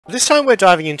This time we're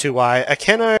diving into why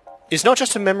Akeno is not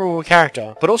just a memorable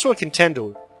character, but also a contender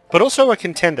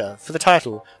for the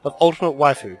title of Ultimate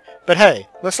Waifu. But hey,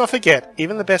 let's not forget,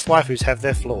 even the best waifus have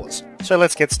their flaws. So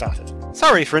let's get started.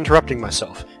 Sorry for interrupting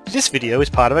myself. This video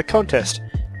is part of a contest,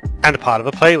 and part of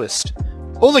a playlist.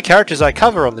 All the characters I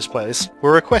cover on this playlist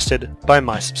were requested by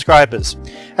my subscribers.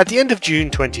 At the end of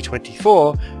June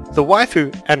 2024, the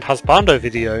Waifu and Husbando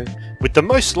video with the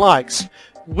most likes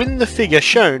win the figure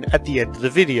shown at the end of the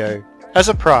video, as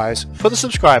a prize for the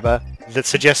subscriber that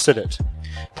suggested it.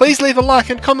 Please leave a like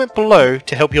and comment below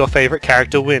to help your favourite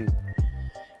character win.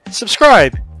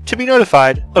 Subscribe to be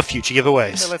notified of future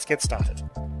giveaways. So let's get started.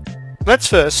 Let's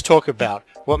first talk about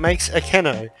what makes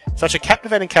Akeno such a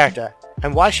captivating character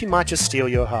and why she might just steal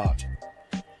your heart.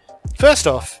 First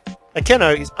off,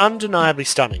 Akeno is undeniably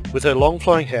stunning with her long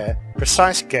flowing hair,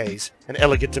 precise gaze, and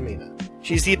elegant demeanour.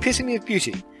 She is the epitome of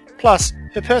beauty. Plus,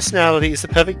 her personality is the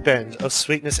perfect blend of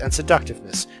sweetness and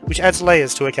seductiveness, which adds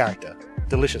layers to her character.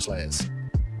 Delicious layers.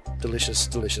 Delicious,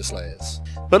 delicious layers.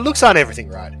 But looks aren't everything,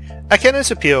 right? Akeno's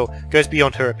appeal goes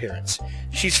beyond her appearance.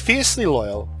 She's fiercely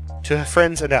loyal to her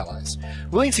friends and allies,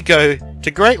 willing to go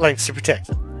to great lengths to protect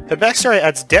them. Her backstory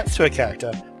adds depth to her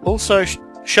character, also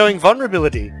showing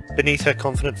vulnerability beneath her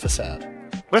confident facade.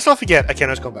 Let's not forget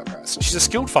Akeno's combat prowess. She's a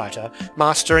skilled fighter,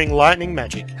 mastering lightning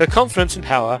magic. Her confidence and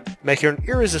power make her an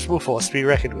irresistible force to be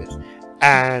reckoned with.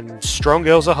 And strong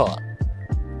girls are hot.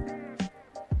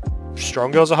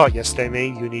 Strong girls are hot, yes, Demi.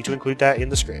 You need to include that in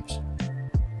the script.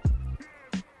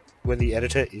 When the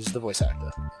editor is the voice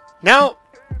actor. Now,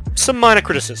 some minor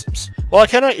criticisms. While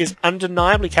Akeno is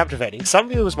undeniably captivating, some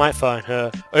viewers might find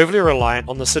her overly reliant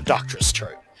on the seductress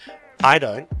trope. I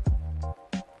don't.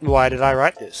 Why did I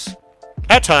write this?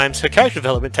 At times, her character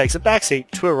development takes a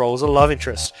backseat to her role as a love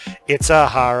interest. It's a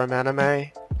harem anime.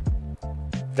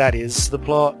 That is the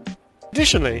plot.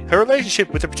 Additionally, her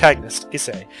relationship with the protagonist,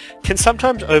 Issei, can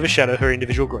sometimes overshadow her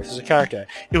individual growth as a character.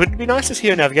 It would be nice to see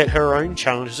her navigate her own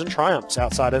challenges and triumphs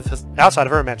outside of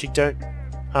her romantic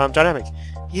dynamic.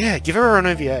 Yeah, give her own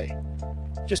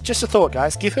OVA. Just a thought,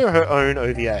 guys. Give her her own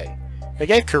OVA. They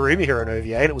gave Kurumi her own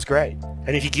OVA and it was great.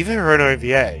 And if you give her her own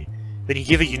OVA, then you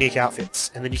give her unique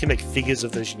outfits, and then you can make figures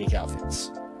of those unique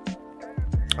outfits.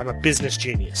 I'm a business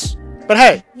genius. But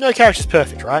hey, no character's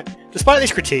perfect, right? Despite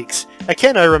these critiques,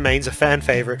 Akeno remains a fan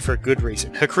favourite for a good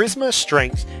reason. Her charisma,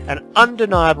 strength, and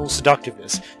undeniable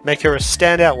seductiveness make her a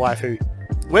standout waifu.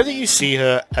 Whether you see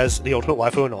her as the ultimate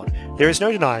waifu or not, there is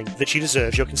no denying that she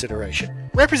deserves your consideration.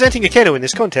 Representing Akeno in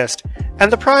this contest,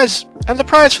 and the prize for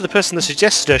the person that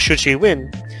suggested her should she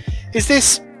win, is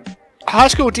this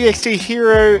Highschool DxD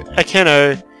Hero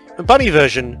Akeno Bunny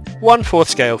version 1/4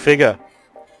 scale figure,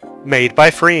 made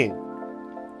by Freeing.